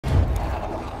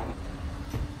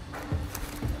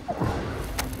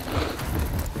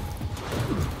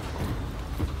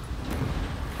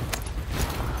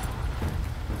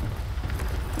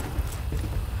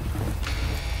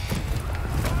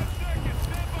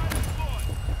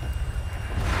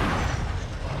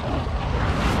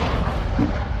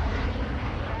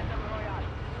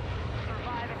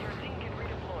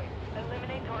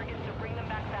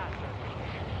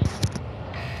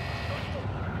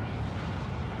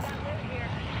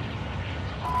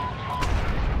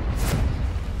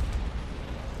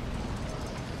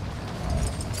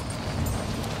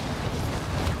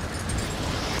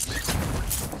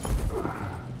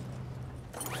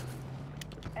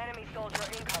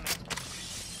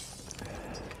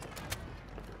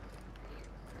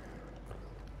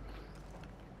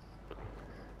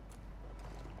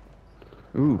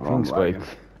Ooh, Oh, ping spike. lagging.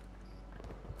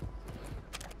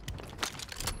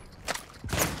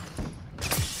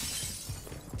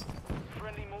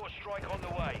 Friendly mortar strike on the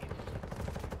way.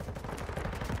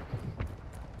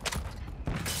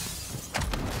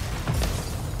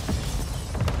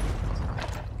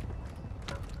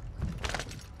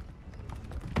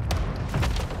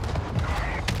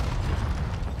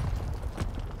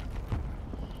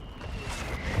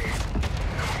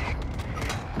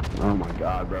 Oh my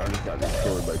god, bro. I just got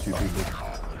destroyed by 2 people.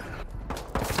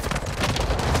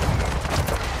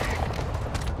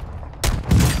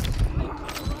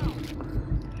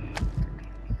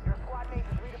 Your squad mate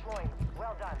is redeploying.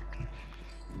 Well done.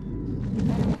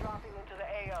 Enemy dropping into the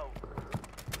AO.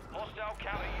 Hostile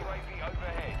counter UAV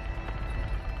overhead.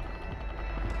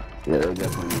 Yeah, they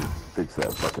definitely need to fix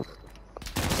that fucking.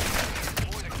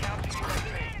 Deploy the counter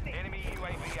UAV. Enemy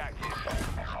UAV active.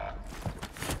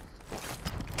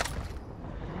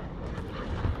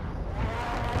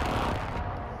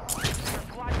 Your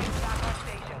squad mate is back on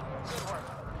station. Good work.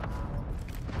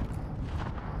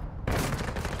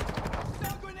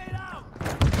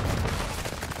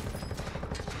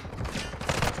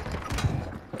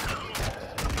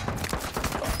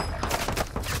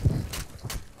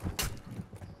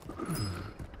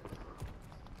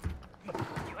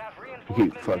 You have I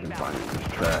keep reinforcements fucking inbound. finding these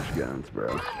trash guns,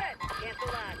 bro.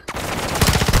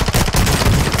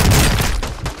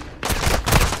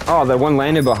 Oh, that one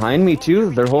landed behind me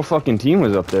too? Their whole fucking team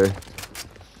was up there.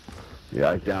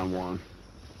 Yeah, I down one.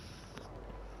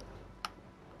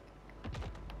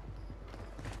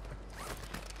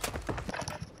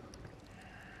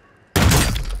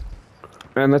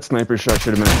 Man, that sniper shot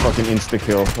should have been a fucking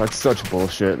insta-kill. That's such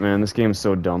bullshit, man. This game's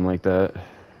so dumb like that.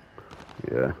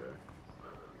 Yeah.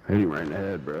 Hit him right in the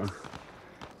head, bro.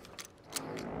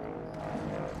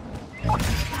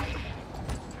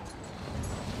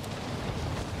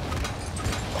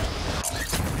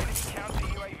 Counter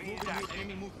UAV is active.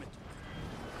 Enemy movement.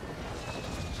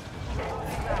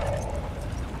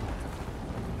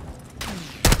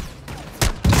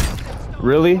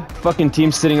 Really? Fucking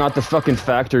team sitting out the fucking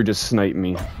factory just sniped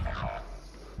me. Located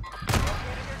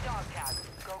your dog tag.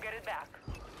 Go get it back.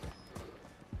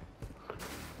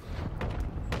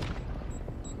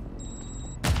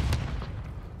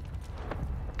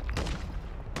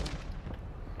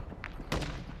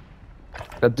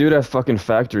 That dude at fucking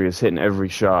factory is hitting every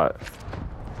shot.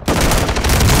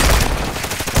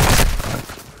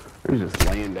 He's just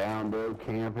laying down, bro,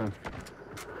 camping.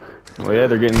 Oh yeah,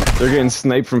 they're getting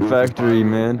sniped from factory,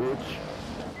 man.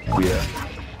 Yeah.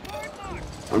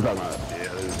 I'm talking about, yeah, they're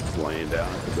just laying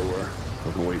down at the door.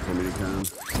 Fucking wait for me to come.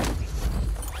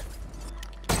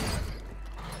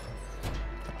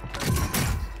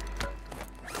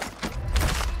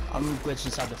 I'm glitched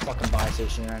inside the fucking buy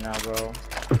station right now, bro.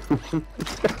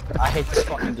 I hate this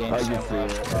fucking game so much,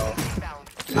 bro.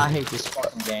 I hate this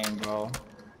fucking game, bro.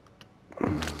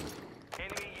 Enemy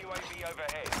UAV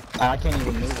overhead. I can't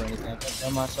even move or anything. I can't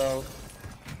feel myself.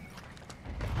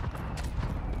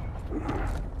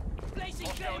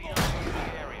 Hostile UAV in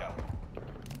the area.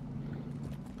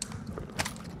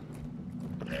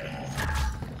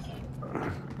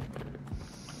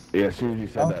 Yeah, as soon as you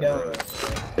said that, bro,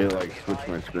 it like switched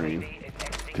my screen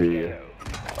to you.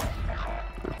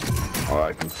 All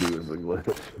I can see was the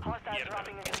glitch. Hostile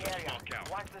dropping into the area.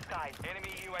 Watch the skies. Enemy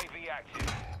UAV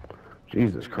active.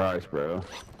 Jesus Christ, bro.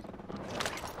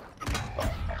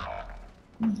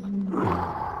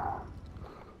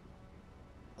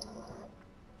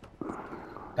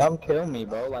 Come kill me,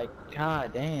 bro. Like,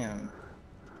 god damn.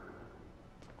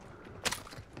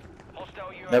 Hostile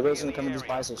UAV Nobody's in gonna come the to this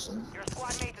area. buy station. Your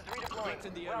squad mate is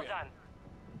redeploying. Well done.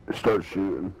 Start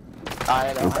shooting.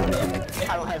 I don't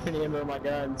have any ammo in my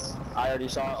guns. I already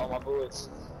saw all my bullets.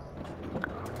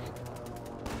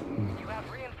 You have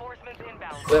reinforcements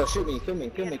inbound. Yo, shoot me, kill me,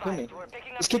 kill me, kill me. We're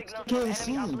picking up This kid signals can't from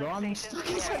see enemy me, bro. I'm uplink stuck stations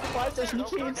in inside the the buy area. station. He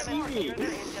can't Just see me.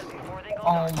 before they go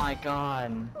Oh down. my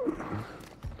god.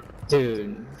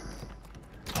 Dude.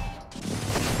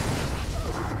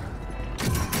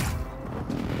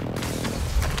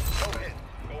 Focus.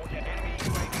 Enemy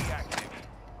UAV active.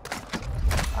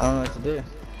 I don't know what to do.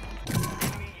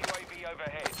 Enemy UAV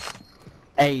overhead.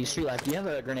 Hey, Street Life, do you have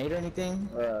a grenade or anything?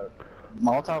 Or a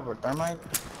Molotov or thermite?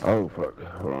 Oh, fuck.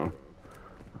 Hold on.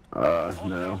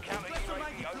 No. Counter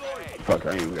UAV overhead. Fuck,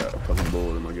 I ain't even got a fucking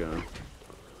bullet in my gun.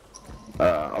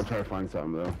 I'll try to find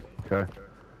something, though. Okay?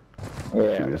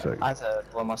 Yeah. Give me a second. I have to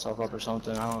blow myself up or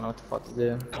something. I don't know what the fuck to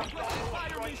do.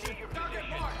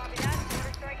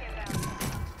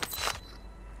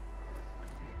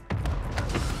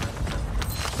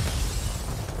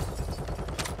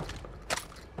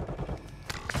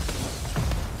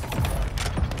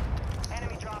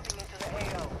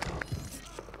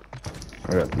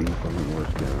 fucking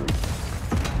worst gun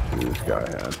this guy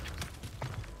had.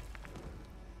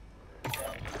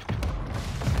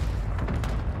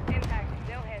 Impact,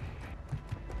 no hit.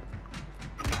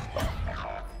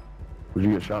 Where'd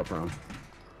you get shot from?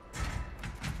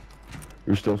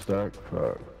 You're still stuck?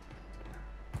 Fuck.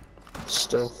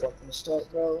 Still fucking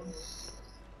stuck, bro.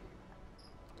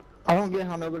 I don't get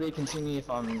how nobody can see me if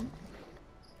I'm...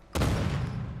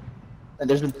 And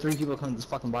there's been 3 people coming to this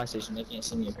fucking buy station, they can't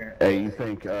see me apparently. Hey, you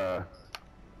think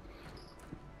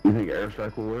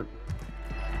airstrike will work?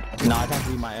 No, I'd have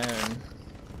to be my own.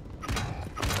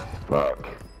 Fuck.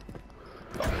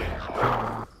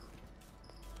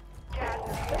 Gas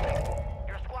is moving.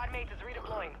 Your squad mate is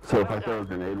redeploying. So if Well I throw a done.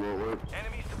 grenade, will it work?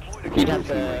 Enemies deployed. You'd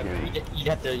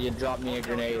have to drop me a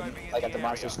grenade, like at the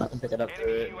buy station, I can pick it up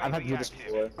through it. I've had to do this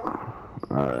before.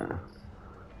 Alright.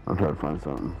 I'll try to find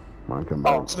something. Mine come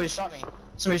back. Oh, somebody shot me.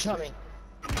 Somebody shot me.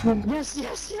 Yes,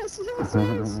 yes, yes, yes,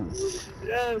 yes.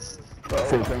 Yes.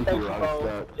 Say thank you, bro.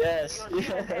 Rob. Yes, Your team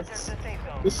has entered yes. the safe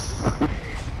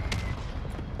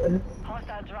zone.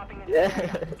 Hostile dropping into the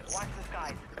area. Yes. Watch the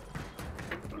skies.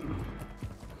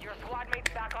 Your squad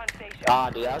mate's back on station. Ah,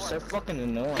 dude, that was so fucking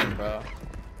annoying, bro.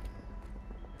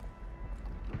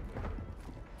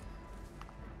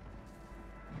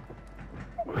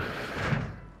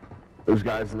 Those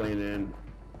guys laying in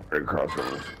right across from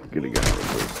us. Get a gun real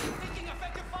quick.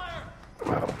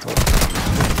 Wow, fuck.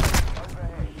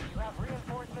 Overhead. You have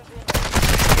reinforcements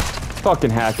in.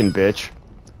 Fucking hacking bitch.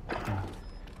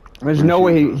 There's no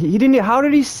way he didn't. How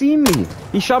did he see me?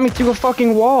 He shot me through a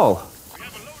fucking wall. We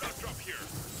have a loadout drop here.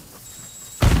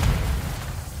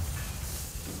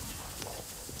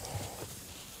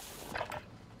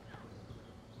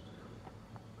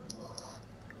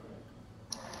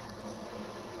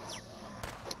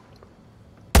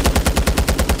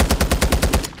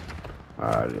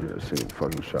 I didn't hear a single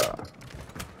fucking shot.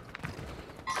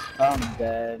 I'm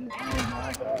dead. Oh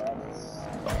my god.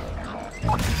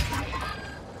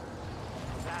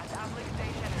 Last uplink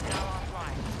station is now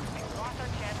offline. We've lost our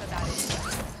chance of that intel.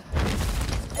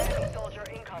 Enemy soldier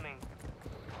incoming.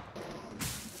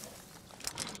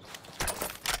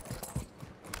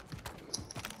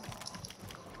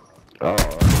 Oh,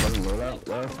 fucking loadout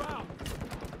left.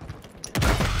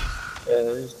 Yeah,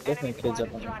 there's Enemy definitely kids squad up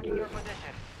is on tracking the your roof.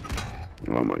 position.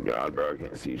 Oh my god, bro, I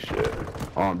can't see shit.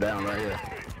 Oh, I'm down right here.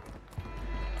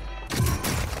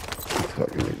 It's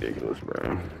fucking ridiculous,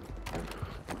 bro.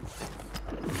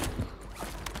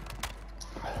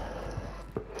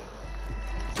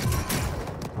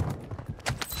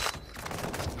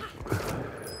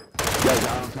 Guys,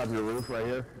 down on top of the roof right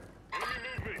here.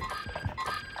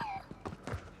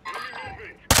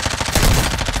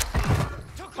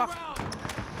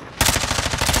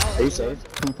 Are you safe?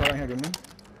 Can you probably hear me?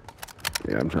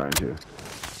 Yeah, I'm trying to.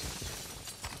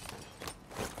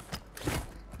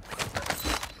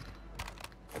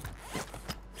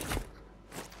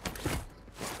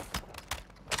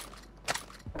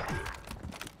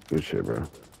 Good shit, bro.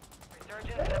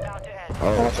 Resurgence is about to end.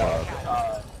 Oh, fuck.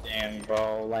 God damn,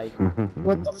 bro. Like,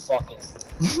 what the fuck is...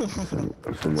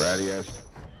 Some ratty ass.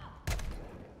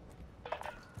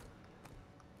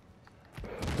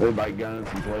 They buy guns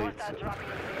and plates. Hostile dropping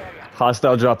into the area.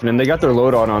 Hostile dropping in. They got their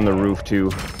loadout on the roof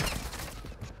too.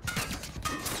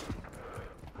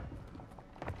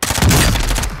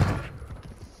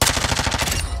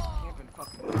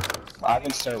 I've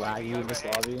been so laggy with this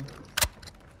lobby.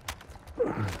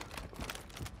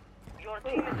 Your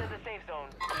team is in the safe zone.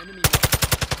 The enemy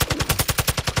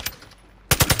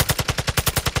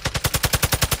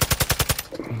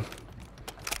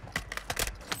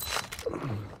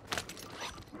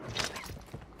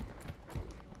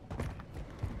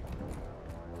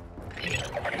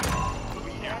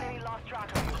lost track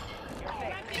of you.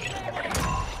 You're safe.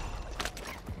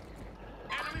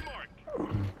 Enemy marked.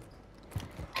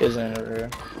 Kids in over here.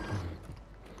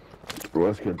 There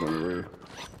was kids on the roof.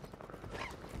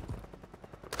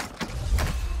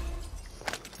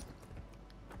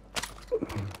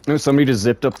 No, somebody just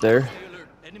zipped up there. High alert.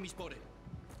 Enemy spotted.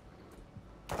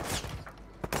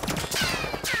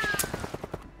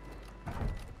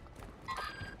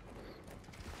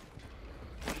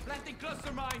 Planting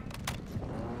cluster mine.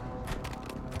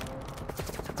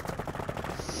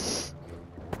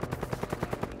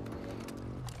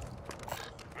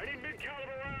 I need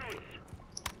mid-caliber rounds.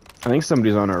 I think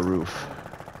somebody's on our roof.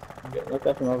 Look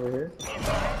up from over here.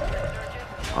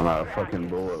 I'm out of fucking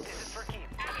bullets. This is for keep.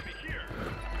 Enemy here.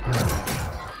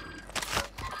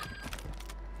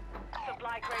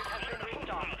 Supply crates have been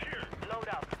restocked. Load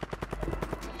up.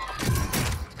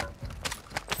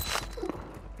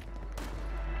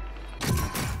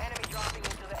 Enemy dropping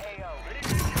into the AO.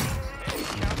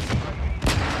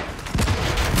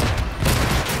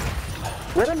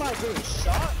 What am I getting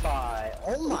shot by?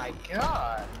 Oh my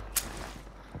god.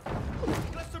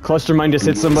 Cluster mine just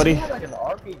hit somebody. It's like an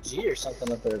RPG or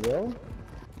something up there, bro.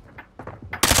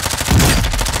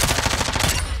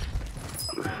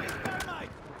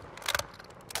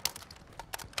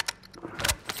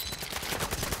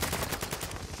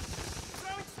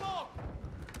 Throwing smoke.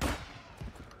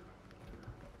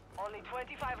 Only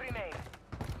 25 remain.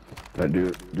 That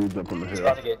dude's up on the It's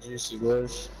about hill. to get juicy,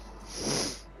 boys.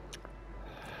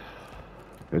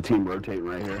 The team rotating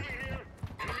right here.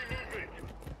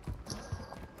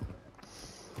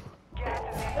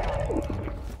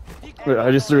 Wait,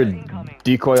 I just threw a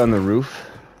decoy on the roof.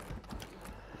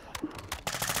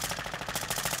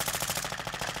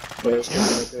 There's one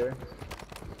right there.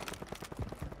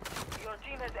 Your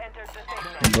team has entered the safe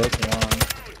zone. I'm looking on.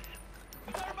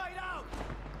 Thermite out.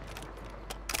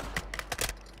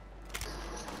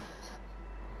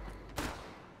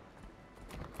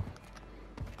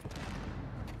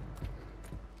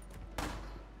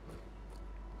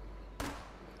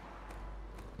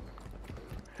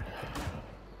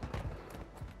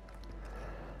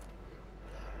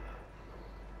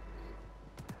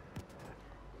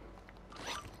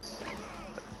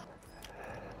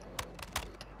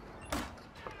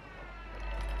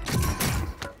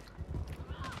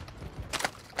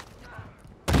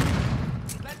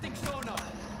 Planting sonar.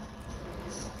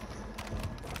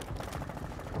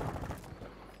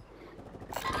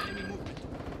 Enemy movement.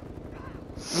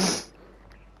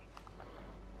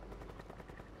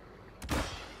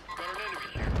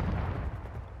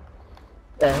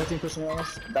 Yeah, anything pushing on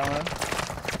us? Down.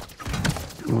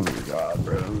 Oh my god,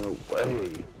 bro. No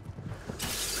way.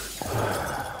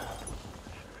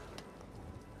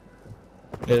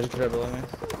 Yeah, there's a trap below me.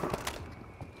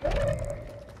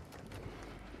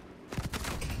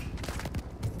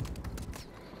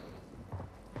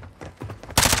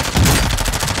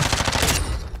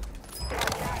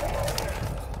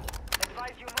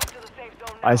 Advise you move to the safe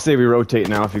zone now. I say we rotate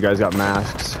now if you guys got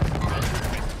masks.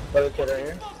 Another kid right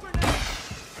here. Smoke grenade.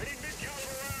 I need mid-caliber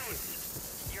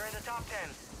rounds. You're in the top 10.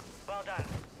 Well done.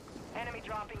 Enemy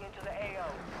dropping into the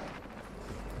AO.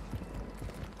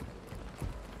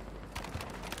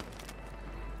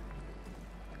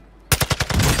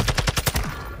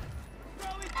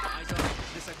 Eyes up.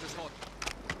 This sector's hot.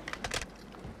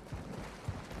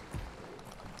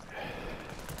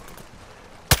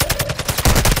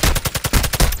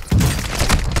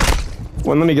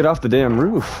 Well, let me get off the damn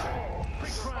roof.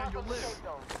 Cross on the safe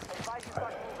zone. Advise you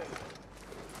start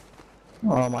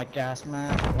moving. Oh my gas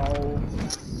mask. Oh.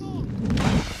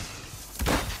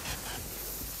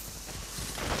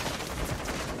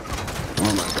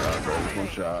 Oh my god, bro. Just one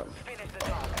shot. Finish the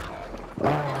job.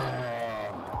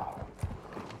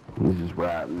 He's just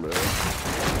ratting, bro.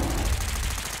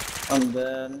 I'm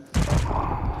dead.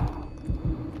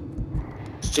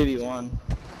 It's 2v1.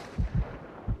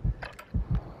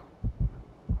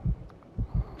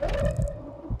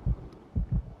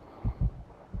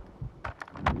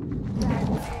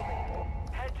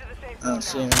 Head to the safe I don't zone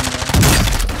see now. him anywhere.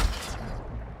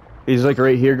 He's like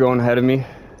right here going ahead of me.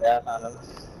 Yeah, I found him.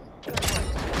 That's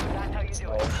how you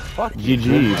do it. Fuck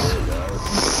GG's.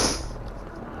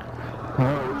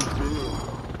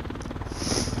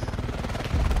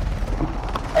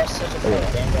 That's such a cool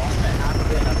game, bro. I spent half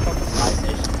of it in a fucking fire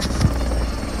station.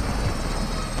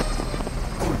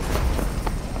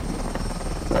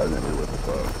 I don't know what the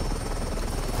fuck.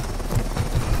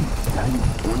 How you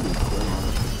doing this, bro?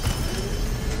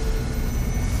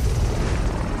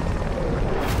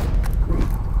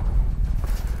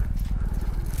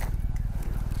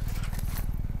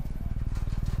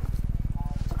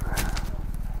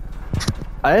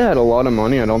 I had a lot of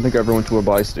money. I don't think I ever went to a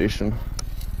buy station.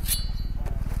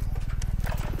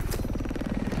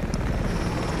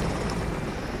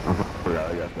 I forgot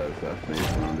I got that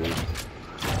assassination on, dude.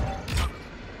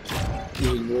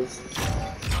 Eagles.